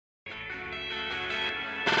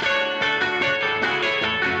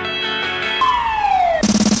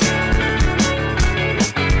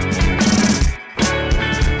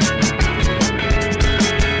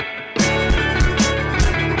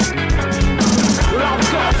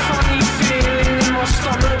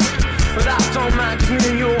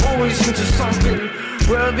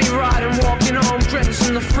wanna be riding, walking home, drenched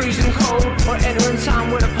in the freezing cold, or entering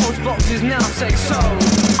town where the post boxes now say sold.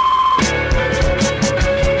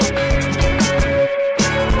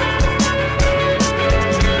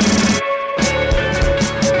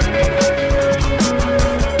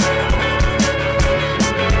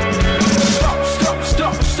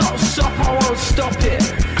 Stop it.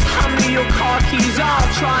 Hand me your car keys,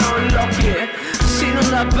 I'll try and unlock it. Sitting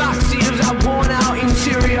on the backseat of that worn out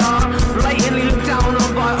interior, blatantly looked down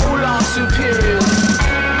on by all our superiors.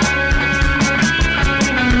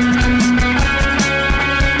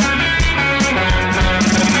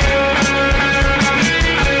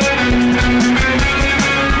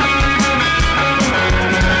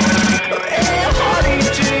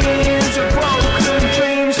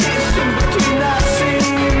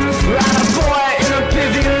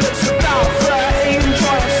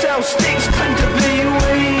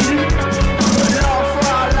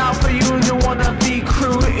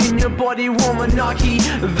 Nike,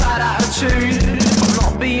 bad attitude. I'm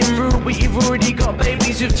not being rude, but you've already got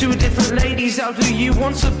babies with two different ladies. How do you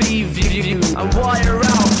want to be viewed? And while you're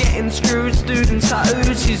out getting screwed, student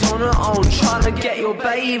tattoos, she's on her own trying to get your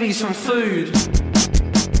baby some food.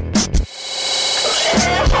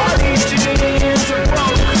 Party jeans, a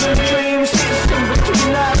broken dream, system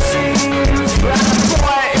between our scenes. Black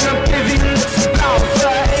boy in a bivvy, looks about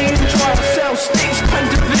 13, trying to sell sticks, claim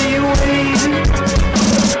to be weed.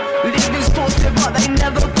 Living's positive, but they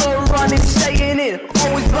never go running, staying in.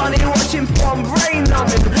 Always bunny watching porn, brain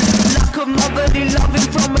numbing. Lack of motherly loving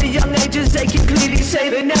from a young age, as they can clearly say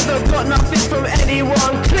they never got nothing from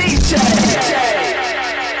anyone. Cliche.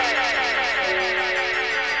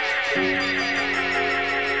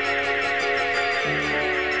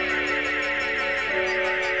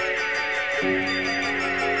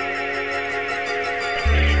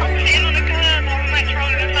 I'm sitting on the curb on the metro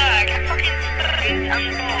in the bag. I'm fucking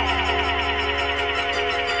and bored.